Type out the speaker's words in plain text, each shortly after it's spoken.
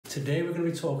Today we're going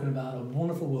to be talking about a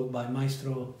wonderful work by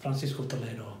Maestro Francisco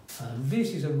Toledo.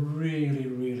 This is a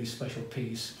really special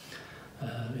piece.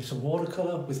 It's a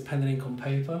watercolor with pen and ink on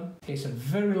paper. It's a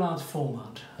very large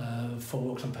format for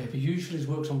works on paper. Usually his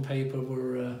works on paper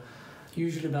were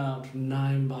usually about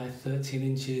 9 by 13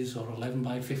 inches or 11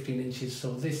 by 15 inches,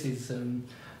 so this is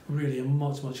really a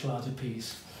much larger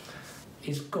piece.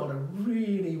 It's got a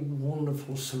really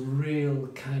wonderful,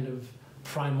 surreal kind of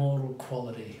primordial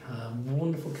quality,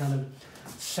 wonderful kind of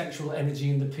sexual energy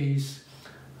in the piece.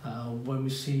 When we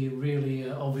see really,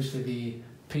 obviously the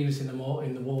penis in the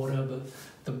water, but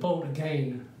the boat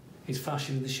again is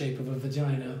fashioned in the shape of a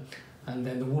vagina, and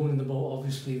then the woman in the boat,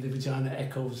 obviously the vagina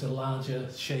echoes the larger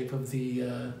shape of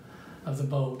the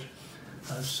boat.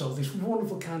 So this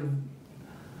wonderful kind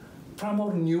of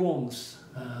primordial nuance,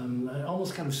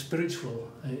 almost kind of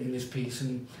spiritual in this piece,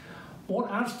 and what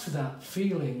adds to that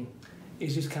feeling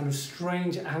is this kind of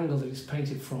strange angle that it's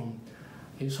painted from.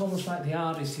 It's almost like the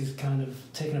artist is kind of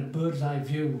taking a bird's eye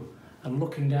view and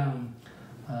looking down.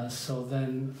 So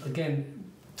then, again,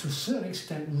 to a certain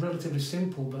extent, relatively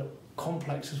simple, but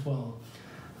complex as well.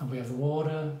 And we have the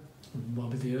water,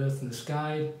 with the earth and the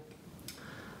sky,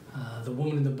 the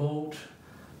woman in the boat,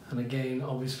 and again,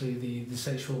 obviously, the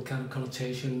sexual kind of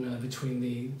connotation between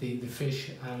the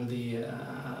fish and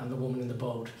the woman in the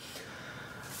boat.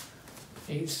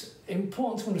 It's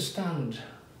important to understand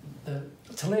that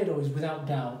Toledo is, without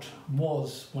doubt,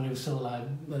 when he was still alive,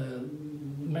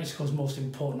 Mexico's most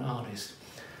important artist.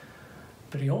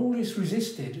 But he always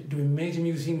resisted doing major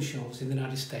museum shows in the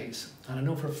United States. And I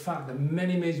know for a fact that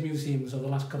many major museums over the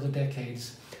last couple of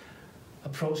decades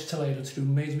approached Toledo to do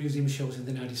major museum shows in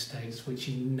the United States, which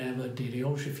he never did. He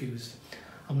always refused.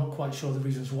 I'm not quite sure the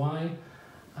reasons why.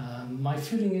 My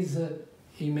feeling is that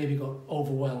he maybe got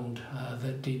overwhelmed,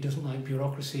 that he doesn't like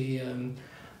bureaucracy.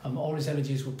 All his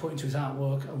energies were put into his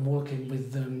artwork and working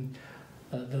with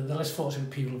the less fortunate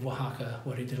people of Oaxaca,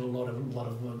 where he did a lot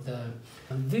of work there.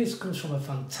 And this comes from a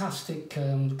fantastic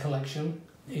collection.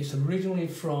 It's originally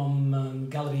from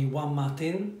Gallery Juan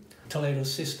Martin.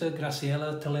 Toledo's sister,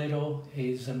 Graciela Toledo,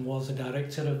 is and was a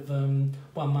director of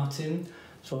Juan Martin.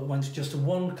 So it went just to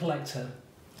one collector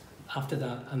after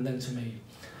that, and then to me.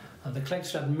 The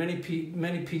collector had many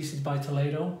pieces by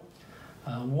Toledo.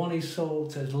 One he sold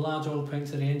to a large oil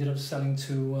painter that he ended up selling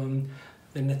to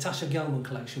the Natasha Gelman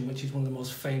collection, which is one of the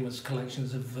most famous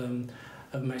collections of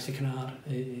Mexican art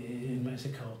in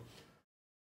Mexico.